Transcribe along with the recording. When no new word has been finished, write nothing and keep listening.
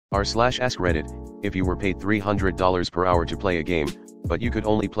r/AskReddit, if you were paid $300 per hour to play a game, but you could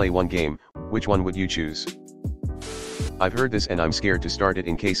only play one game, which one would you choose? I've heard this and I'm scared to start it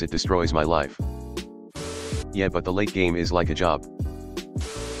in case it destroys my life. Yeah, but the late game is like a job.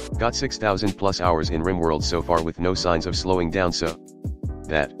 Got 6,000 plus hours in RimWorld so far with no signs of slowing down, so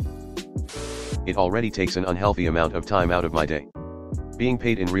that it already takes an unhealthy amount of time out of my day. Being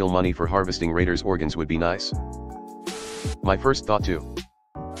paid in real money for harvesting raiders' organs would be nice. My first thought too.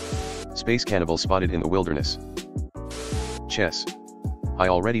 Space cannibal spotted in the wilderness. Chess. I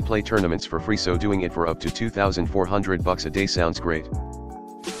already play tournaments for free, so doing it for up to $2,400 a day sounds great.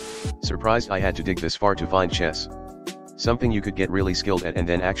 Surprised I had to dig this far to find chess. Something you could get really skilled at and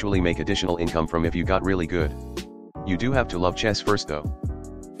then actually make additional income from if you got really good. You do have to love chess first though.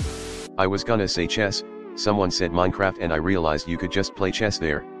 I was gonna say chess, someone said Minecraft and I realized you could just play chess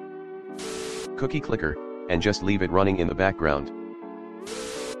there. Cookie clicker, and just leave it running in the background.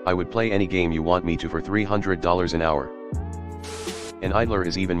 I would play any game you want me to for $300 an hour. An idler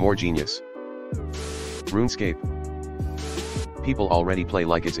is even more genius. RuneScape. People already play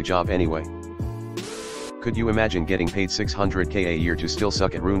like it's a job anyway. Could you imagine getting paid $600K a year to still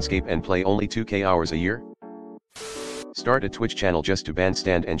suck at RuneScape and play only 2K hours a year? Start a Twitch channel just to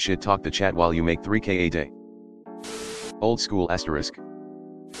bandstand and shit talk the chat while you make 3K a day. Old school asterisk.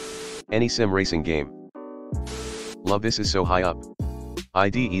 Any sim racing game. Love this is so high up.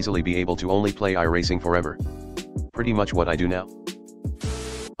 I'd easily be able to only play iRacing forever. Pretty much what I do now.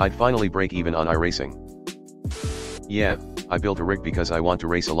 I'd finally break even on iRacing. Yeah, I built a rig because I want to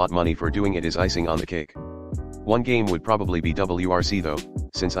race a lot. Money for doing it is icing on the cake. One game would probably be WRC though,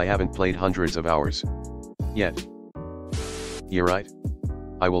 since I haven't played hundreds of hours yet. Yeah, right?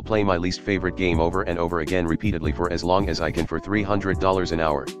 I will play my least favorite game over and over again repeatedly for as long as I can for $300 an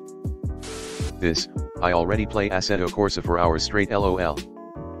hour. This, I already play Assetto Corsa for hours straight lol.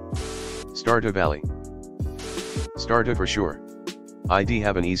 Stardew Valley. Stardew for sure. I'd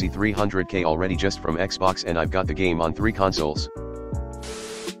have an easy $300K already just from Xbox and I've got the game on 3 consoles.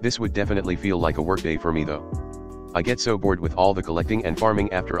 This would definitely feel like a workday for me though. I get so bored with all the collecting and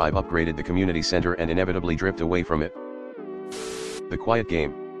farming after I've upgraded the community center and inevitably drift away from it. The Quiet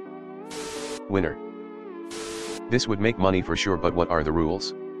Game. Winner. This would make money for sure, but what are the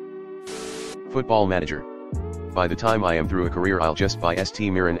rules? Football Manager. By the time I am through a career I'll just buy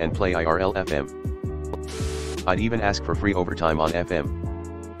ST Mirren and play IRL FM. I'd even ask for free overtime on FM.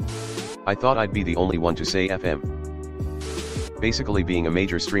 I thought I'd be the only one to say FM. Basically being a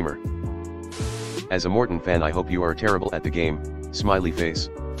major streamer. As a Morton fan I hope you are terrible at the game, smiley face.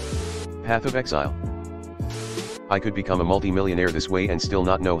 Path of Exile. I could become a multi-millionaire this way and still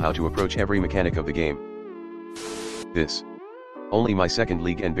not know how to approach every mechanic of the game. This. Only my second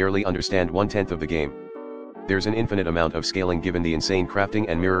league and barely understand 1/10 of the game. There's an infinite amount of scaling given the insane crafting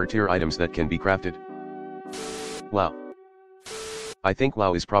and mirror tier items that can be crafted. WoW. I think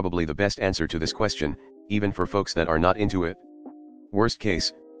WoW is probably the best answer to this question, even for folks that are not into it. Worst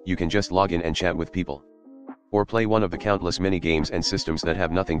case, you can just log in and chat with people. Or play one of the countless mini games and systems that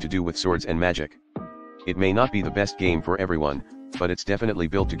have nothing to do with swords and magic. It may not be the best game for everyone, but it's definitely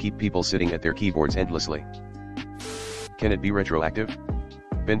built to keep people sitting at their keyboards endlessly. Can it be retroactive?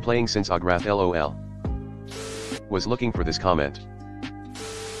 Been playing sinceOgraph LOL. Was looking for this comment.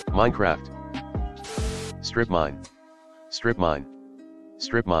 Minecraft. Strip mine. Strip mine.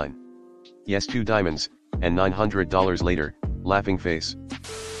 Strip mine. Yes, 2 diamonds, and $900 later, laughing face.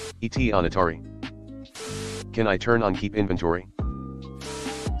 ET on Atari. Can I turn on keep inventory?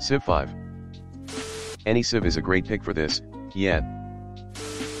 Civ 5. Any Civ is a great pick for this, yeah.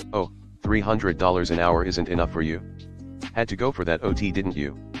 Oh, $300 an hour isn't enough for you? Had to go for that OT, didn't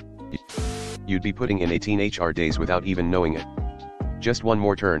you? You'd be putting in 18 HR days without even knowing it. Just one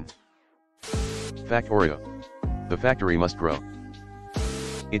more turn. Factorio. The factory must grow.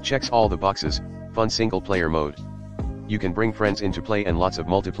 It checks all the boxes, fun single player mode. You can bring friends into play and lots of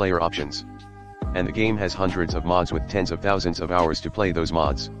multiplayer options. And the game has hundreds of mods with tens of thousands of hours to play those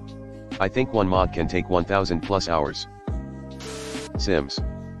mods. I think one mod can take 1,000 plus hours. Sims.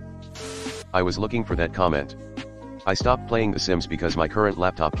 I was looking for that comment. I stopped playing The Sims because my current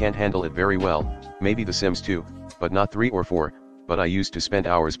laptop can't handle it very well, maybe The Sims 2, but not 3 or 4, but I used to spend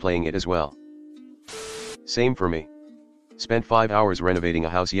hours playing it as well. Same for me. Spent 5 hours renovating a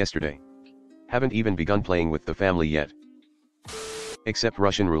house yesterday. Haven't even begun playing with the family yet. Except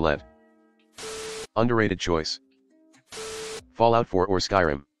Russian roulette. Underrated choice. Fallout 4 or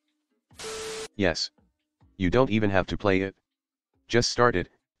Skyrim. Yes. You don't even have to play it. Just start it,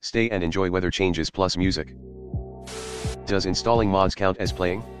 stay and enjoy weather changes plus music. Does installing mods count as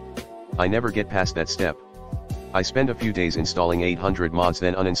playing? I never get past that step. I spend a few days installing 800 mods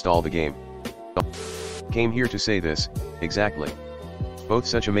then uninstall the game. Came here to say this, exactly. Both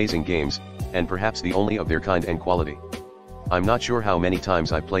such amazing games, and perhaps the only of their kind and quality. I'm not sure how many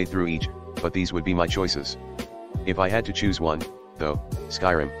times I played through each, but these would be my choices. If I had to choose one, though,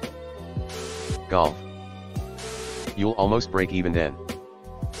 Skyrim. Golf. You'll almost break even then.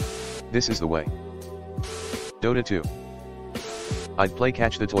 This is the way. Dota 2. I'd play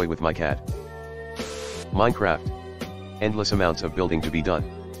catch the toy with my cat. Minecraft. Endless amounts of building to be done.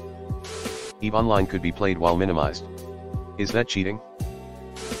 EVE Online could be played while minimized. Is that cheating?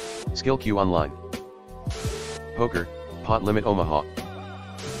 Skill Queue Online. Poker, Pot Limit Omaha.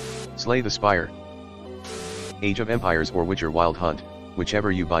 Slay the Spire. Age of Empires or Witcher Wild Hunt,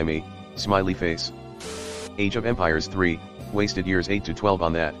 whichever you buy me, smiley face. Age of Empires 3, wasted years 8 to 12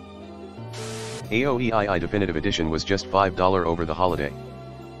 on that. AOEII Definitive Edition was just $5 over the holiday.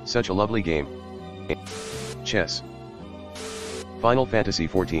 Such a lovely game. Chess. Final Fantasy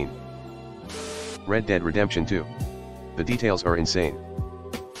XIV. Red Dead Redemption 2. The details are insane.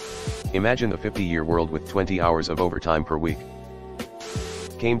 Imagine the 50-year world with 20 hours of overtime per week.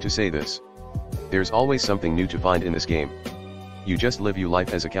 Came to say this. There's always something new to find in this game. You just live your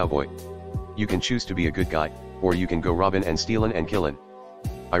life as a cowboy. You can choose to be a good guy, or you can go robbing and stealing and killing.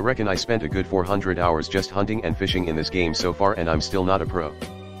 I reckon I spent a good 400 hours just hunting and fishing in this game so far and I'm still not a pro.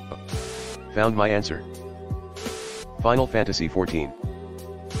 Found my answer. Final Fantasy XIV.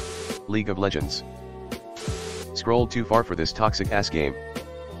 League of Legends. Scrolled too far for this toxic ass game.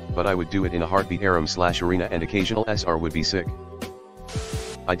 But I would do it in a heartbeat. ARAM/arena and occasional SR would be sick.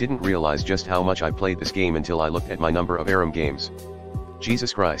 I didn't realize just how much I played this game until I looked at my number of ARAM games.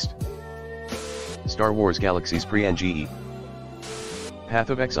 Jesus Christ. Star Wars Galaxies Pre-NGE. Path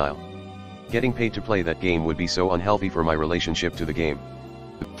of Exile. Getting paid to play that game would be so unhealthy for my relationship to the game.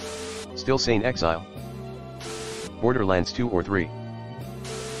 Still Sane Exile. Borderlands 2 or 3.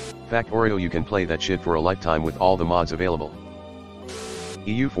 Fact Oreo, you can play that shit for a lifetime with all the mods available.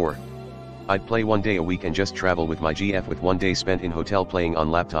 EU4. I'd play 1 day a week and just travel with my GF with 1 day spent in hotel playing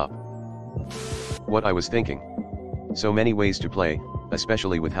on laptop. What I was thinking. So many ways to play,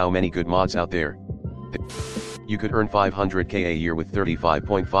 especially with how many good mods out there. You could earn 500k a year with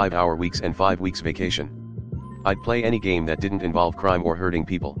 35.5 hour weeks and 5 weeks vacation. I'd play any game that didn't involve crime or hurting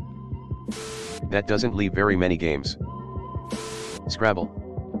people. That doesn't leave very many games. Scrabble.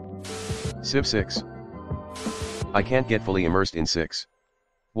 Civ 6. I can't get fully immersed in 6.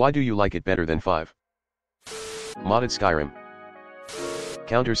 Why do you like it better than 5? Modded Skyrim.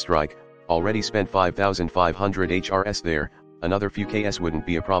 Counter-Strike, already spent 5,500 HRS there, another few KS wouldn't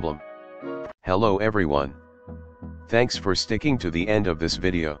be a problem. Hello everyone. Thanks for sticking to the end of this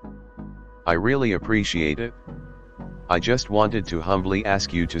video. I really appreciate it. I just wanted to humbly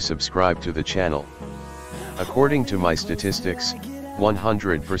ask you to subscribe to the channel. According to my statistics,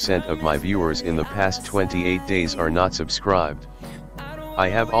 100% of my viewers in the past 28 days are not subscribed. I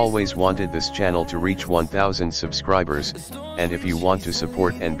have always wanted this channel to reach 1,000 subscribers, and if you want to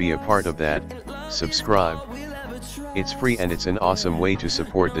support and be a part of that, subscribe. It's free and it's an awesome way to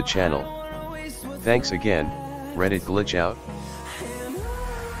support the channel. Thanks again, Reddit glitch out.